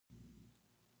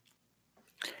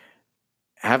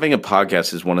Having a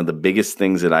podcast is one of the biggest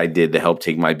things that I did to help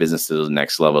take my business to the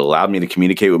next level. It allowed me to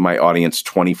communicate with my audience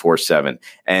 24/7.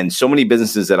 And so many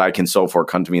businesses that I consult for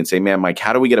come to me and say, man, Mike,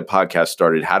 how do we get a podcast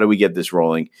started? How do we get this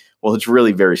rolling? Well, it's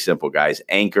really very simple, guys.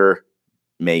 Anchor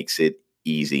makes it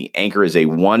easy. Anchor is a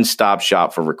one-stop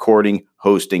shop for recording,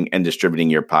 hosting, and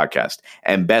distributing your podcast.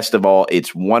 And best of all,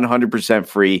 it's 100%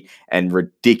 free and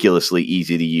ridiculously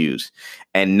easy to use.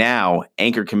 And now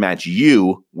Anchor can match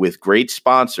you with great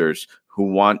sponsors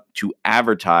who want to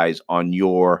advertise on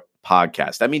your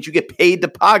podcast. That means you get paid to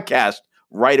podcast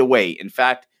right away. In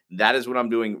fact, that is what I'm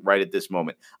doing right at this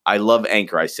moment. I love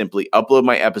Anchor. I simply upload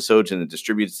my episodes and it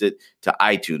distributes it to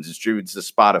iTunes, distributes it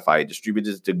to Spotify, distributes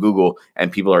it to Google,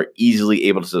 and people are easily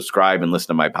able to subscribe and listen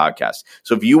to my podcast.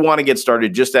 So if you want to get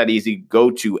started just that easy, go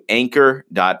to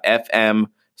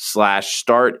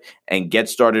anchor.fm/start and get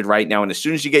started right now. And as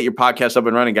soon as you get your podcast up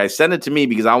and running, guys, send it to me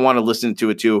because I want to listen to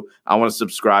it too. I want to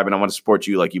subscribe and I want to support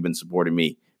you like you've been supporting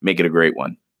me. Make it a great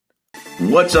one.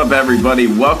 What's up, everybody?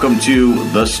 Welcome to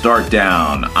The Start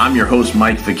Down. I'm your host,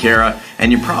 Mike Ficara,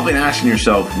 and you're probably asking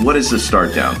yourself, what is the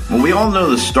Start Down? Well, we all know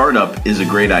the startup is a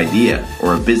great idea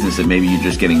or a business that maybe you're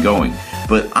just getting going.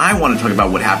 But I want to talk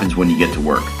about what happens when you get to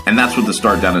work. And that's what The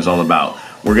Start Down is all about.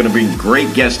 We're going to bring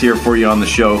great guests here for you on the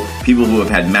show, people who have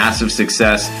had massive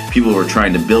success, people who are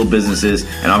trying to build businesses,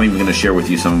 and I'm even going to share with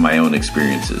you some of my own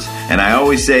experiences. And I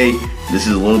always say, this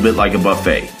is a little bit like a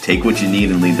buffet. Take what you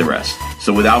need and leave the rest.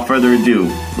 So without further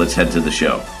ado, let's head to the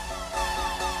show.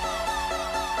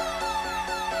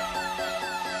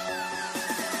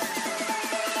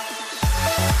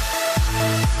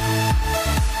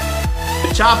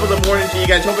 Top of the morning to you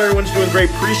guys. Hope everyone's doing great.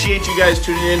 Appreciate you guys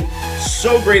tuning in.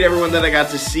 So great, everyone, that I got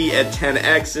to see at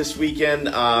 10X this weekend.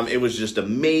 It was just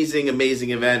amazing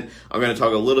event. I'm going to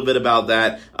talk a little bit about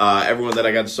that. Everyone that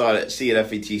I got to see at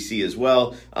FETC as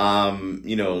well.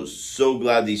 So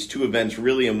glad these two events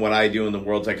really in what I do in the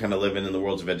worlds I kind of live in the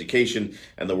worlds of education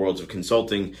and the worlds of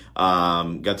consulting.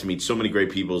 Got to meet so many great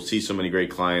people, see so many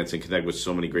great clients, and connect with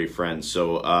so many great friends.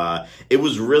 So it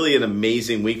was really an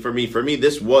amazing week for me. For me,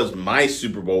 this was my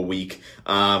Super Bowl week,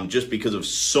 just because of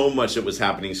so much that was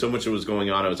happening, so much that was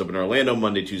going on. I was up in Orlando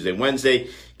Monday, Tuesday, Wednesday,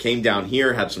 came down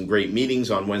here, had some great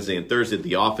meetings on Wednesday and Thursday at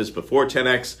the office before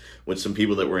 10X with some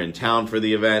people that were in town for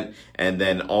the event, and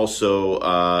then also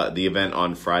the event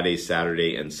on Friday,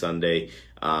 Saturday, and Sunday.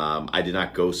 I did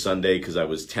not go Sunday because I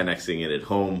was 10Xing it at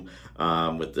home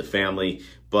with the family,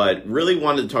 but really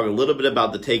wanted to talk a little bit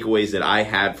about the takeaways that I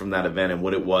had from that event and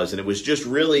what it was. And it was just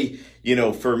really,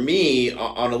 for me,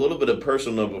 on a little bit of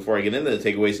personal note before I get into the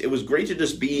takeaways, it was great to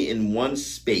just be in one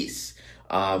space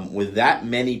with that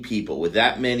many people, with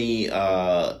that many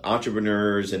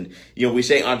entrepreneurs. And, we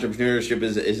say entrepreneurship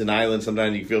is an island.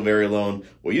 Sometimes you feel very alone.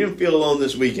 Well, you didn't feel alone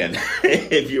this weekend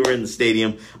if you were in the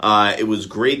stadium. It was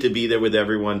great to be there with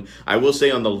everyone. I will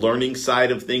say on the learning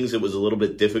side of things, it was a little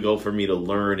bit difficult for me to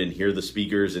learn and hear the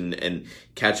speakers and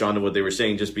catch on to what they were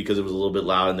saying just because it was a little bit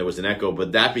loud and there was an echo.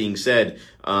 But that being said,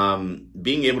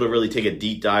 being able to really take a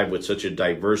deep dive with such a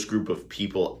diverse group of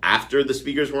people after the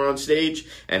speakers were on stage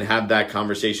and have that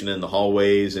conversation in the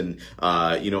hallways and,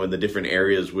 in the different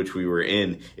areas which we were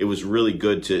in, it was really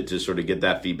good to sort of get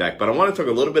that feedback. But I want to talk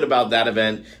a little bit about that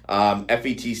event.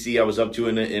 FETC, I was up to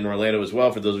in Orlando as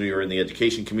well. For those of you who are in the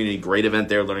education community, great event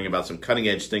there, learning about some cutting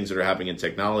edge things that are happening in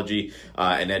technology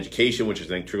and education, which I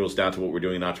think trickles down to what we're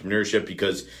doing in entrepreneurship,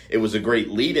 because it was a great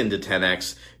lead into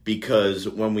 10X. Because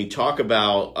when we talk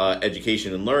about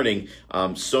education and learning,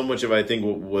 so much of I think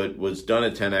what was done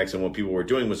at 10X and what people were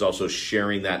doing was also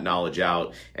sharing that knowledge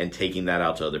out and taking that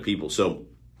out to other people. So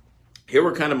here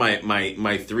were kind of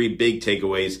my three big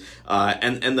takeaways.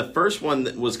 And the first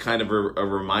one was kind of a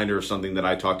reminder of something that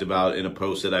I talked about in a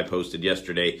post that I posted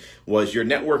yesterday was your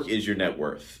network is your net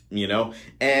worth,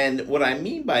 And what I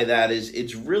mean by that is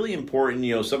it's really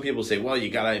important. Some people say, well,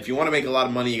 if you want to make a lot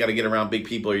of money, you got to get around big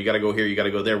people, or you got to go here, you got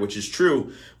to go there, which is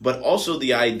true. But also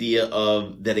the idea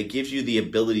of that it gives you the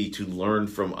ability to learn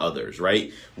from others,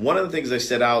 right? One of the things I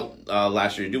set out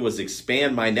last year to do was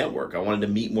expand my network. I wanted to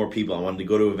meet more people. I wanted to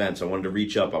go to events. I wanted to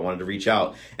reach up. I wanted to reach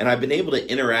out. And I've been able to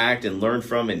interact and learn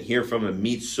from and hear from and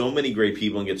meet so many great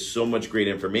people and get so much great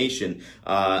information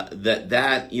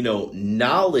that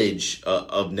knowledge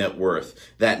of net worth,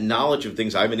 that knowledge of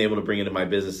things I've been able to bring into my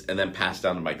business and then pass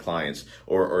down to my clients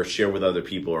or share with other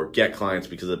people or get clients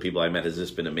because of the people I met has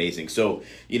just been amazing. So,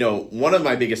 one of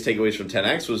my biggest takeaways from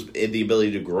 10X was the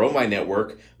ability to grow my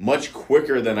network much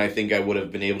quicker than I think I would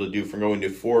have been able to do from going to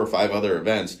 4 or 5 other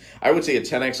events. I would say at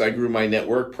 10X, I grew my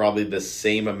network probably the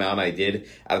same amount I did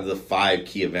out of the 5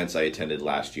 key events I attended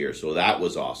last year. So that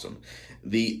was awesome.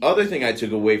 The other thing I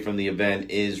took away from the event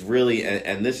is really,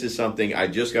 and this is something I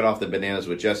just got off the bananas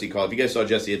with Jesse Call. If you guys saw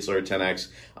Jesse Itzler at 10X,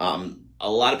 a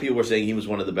lot of people were saying he was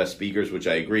one of the best speakers, which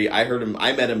I agree. I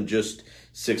met him just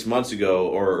 6 months ago,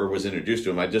 or was introduced to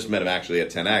him. I just met him actually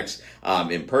at 10X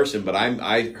in person, but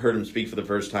I heard him speak for the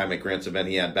first time at Grant's event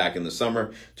he had back in the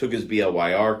summer, took his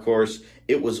BLYR course.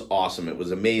 It was awesome. It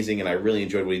was amazing, and I really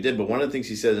enjoyed what he did. But one of the things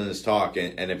he said in his talk,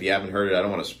 and if you haven't heard it, I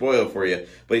don't want to spoil it for you,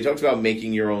 but he talks about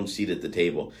making your own seat at the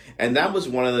table. And that was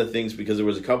one of the things, because there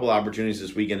was a couple opportunities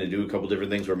this weekend to do a couple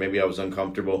different things where maybe I was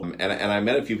uncomfortable. And I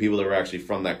met a few people that were actually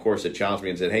from that course that challenged me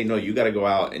and said, hey, no, you got to go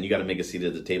out and you got to make a seat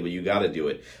at the table. You got to do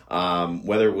it.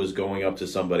 Whether it was going up to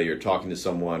somebody or talking to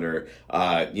someone, or,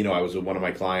 I was with one of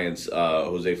my clients,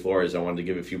 Jose Flores. I wanted to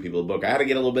give a few people a book. I had to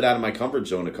get a little bit out of my comfort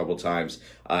zone a couple times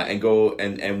and go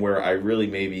and where I really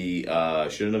maybe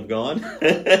shouldn't have gone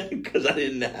because I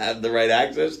didn't have the right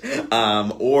access,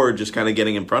 or just kind of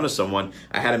getting in front of someone.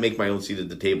 I had to make my own seat at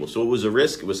the table. So it was a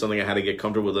risk. It was something I had to get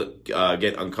comfortable with,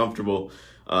 get uncomfortable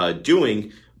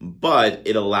doing, but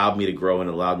it allowed me to grow and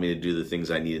allowed me to do the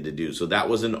things I needed to do. So that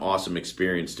was an awesome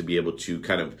experience to be able to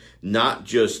kind of not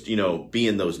just, be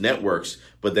in those networks,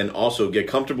 but then also get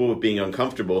comfortable with being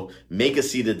uncomfortable, make a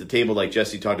seat at the table like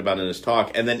Jesse talked about in his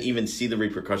talk, and then even see the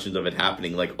repercussions of it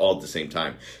happening like all at the same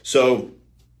time. So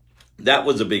that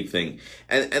was a big thing.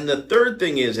 And the third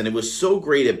thing is, and it was so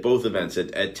great at both events,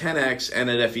 at 10X and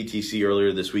at FETC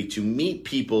earlier this week, to meet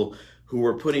people who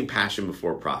were putting passion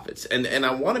before profits. And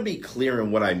I want to be clear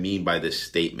in what I mean by this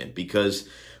statement, because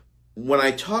when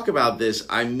I talk about this,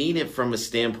 I mean it from a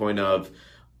standpoint of,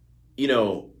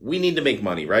 we need to make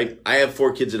money, right? I have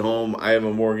 4 kids at home. I have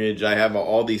a mortgage. I have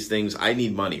all these things. I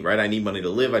need money, right? I need money to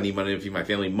live. I need money to feed my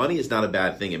family. Money is not a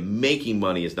bad thing, and making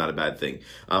money is not a bad thing.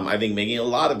 I think making a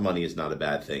lot of money is not a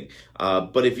bad thing.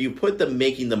 But if you put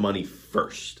making the money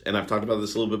first, and I've talked about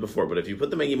this a little bit before, but if you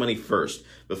put the making money first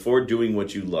before doing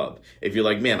what you love, if you're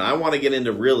like, man, I want to get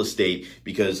into real estate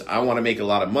because I want to make a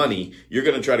lot of money, you're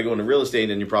going to try to go into real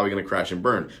estate and you're probably going to crash and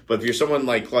burn. But if you're someone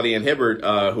like Claudia Ann Hibbert,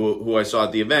 who I saw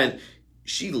at the event,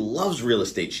 she loves real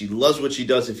estate. She loves what she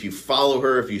does. If you follow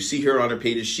her, if you see her on her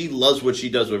pages, she loves what she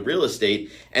does with real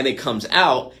estate, and it comes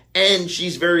out, and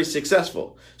she's very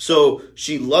successful. So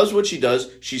she loves what she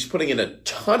does. She's putting in a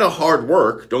ton of hard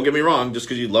work. Don't get me wrong. Just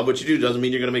because you love what you do doesn't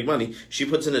mean you're going to make money. She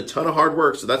puts in a ton of hard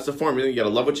work. So that's the formula. You got to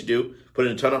love what you do, put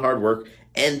in a ton of hard work,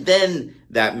 and then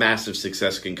that massive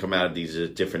success can come out of these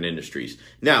different industries.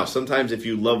 Now, sometimes if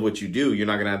you love what you do, you're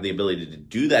not going to have the ability to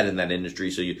do that in that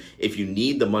industry. So if you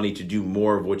need the money to do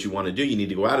more of what you want to do, you need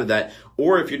to go out of that.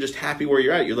 Or if you're just happy where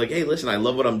you're at, you're like, hey, listen, I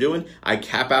love what I'm doing. I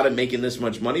cap out at making this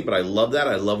much money, but I love that.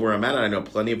 I love where I'm at. And I know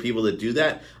plenty of people that do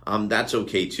that. That's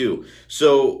okay too.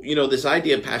 So, this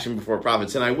idea of passion before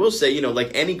profits. And I will say,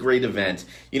 like any great event,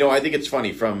 I think it's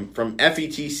funny from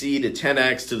FETC to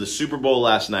 10X to the Super Bowl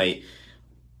last night,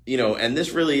 and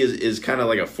this really is kind of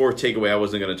like a fourth takeaway I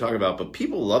wasn't going to talk about, but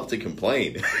people love to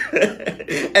complain.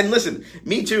 And listen,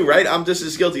 me too, right? I'm just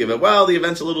as guilty of it. Well, the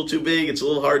event's a little too big. It's a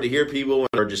little hard to hear people,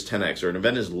 or just 10X, or an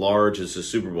event as large as the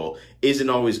Super Bowl isn't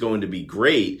always going to be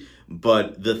great.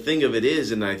 But the thing of it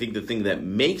is, and I think the thing that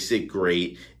makes it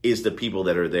great is the people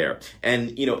that are there.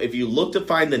 And, if you look to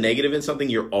find the negative in something,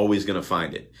 you're always going to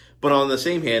find it. But on the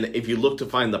same hand, if you look to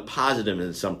find the positive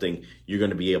in something, you're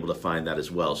going to be able to find that as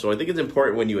well. So I think it's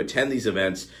important when you attend these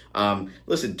events,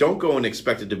 listen, don't go and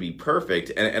expect it to be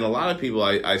perfect. And a lot of people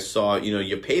I saw,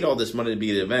 you paid all this money to be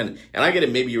at the event, and I get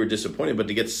it, maybe you were disappointed, but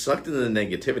to get sucked into the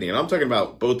negativity, and I'm talking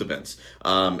about both events,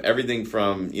 everything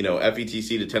from,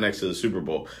 FETC to 10X to the Super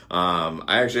Bowl.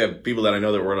 I actually have people that I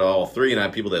know that were at all three, and I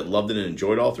have people that loved it and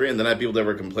enjoyed all three, and then I have people that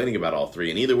were complaining about all three.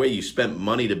 And either way, you spent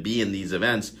money to be in these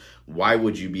events. Why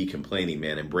would you be complaining,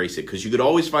 man? Embrace it, because you could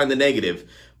always find the negative,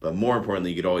 but more importantly,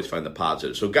 you could always find the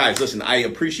positive. So guys, listen, I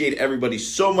appreciate everybody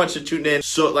so much that tuned in.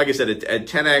 So like I said, at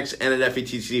 10X and at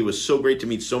FETC, it was so great to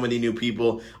meet so many new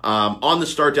people. On the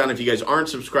Start Down, if you guys aren't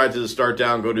subscribed to the Start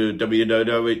Down, go to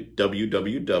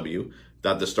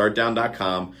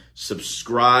www.thestartdown.com.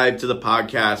 Subscribe to the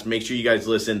podcast. Make sure you guys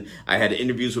listen. I had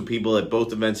interviews with people at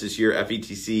both events this year,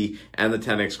 FETC and the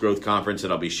 10X Growth Conference,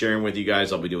 that I'll be sharing with you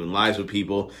guys. I'll be doing lives with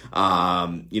people.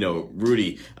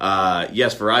 Rudy,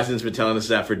 yes, Verizon's been telling us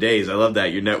that for days. I love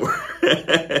that, your network.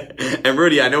 And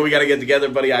Rudy, I know we got to get together,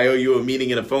 buddy. I owe you a meeting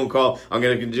and a phone call. I'm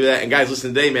going to do that. And guys,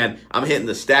 listen today, man, I'm hitting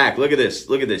the stack. Look at this.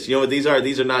 Look at this. You know what these are?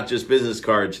 These are not just business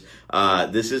cards.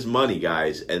 This is money,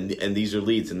 guys. And these are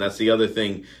leads. And that's the other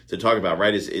thing to talk about,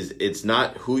 right? Is it's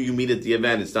not who you meet at the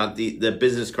event. It's not the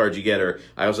business cards you get. Or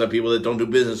I also have people that don't do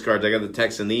business cards. I got the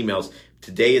texts and the emails.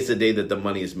 Today is the day that the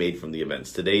money is made from the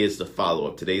events. Today is the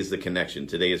follow-up. Today is the connection.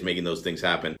 Today is making those things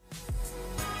happen.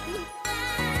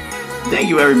 Thank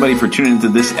you, everybody, for tuning into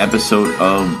this episode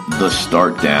of The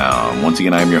Start Down. Once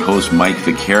again, I am your host, Mike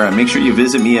Vaquera. Make sure you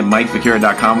visit me at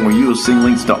MikeVaquera.com, where you will see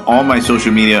links to all my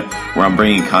social media, where I'm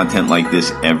bringing content like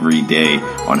this every day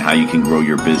on how you can grow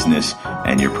your business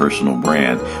and your personal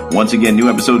brand. Once again, new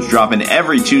episodes dropping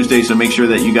every Tuesday, so make sure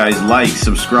that you guys like,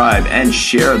 subscribe, and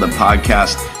share the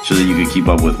podcast so that you can keep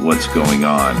up with what's going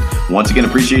on. Once again,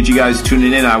 appreciate you guys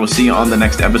tuning in. I will see you on the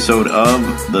next episode of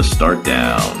The Start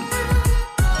Down.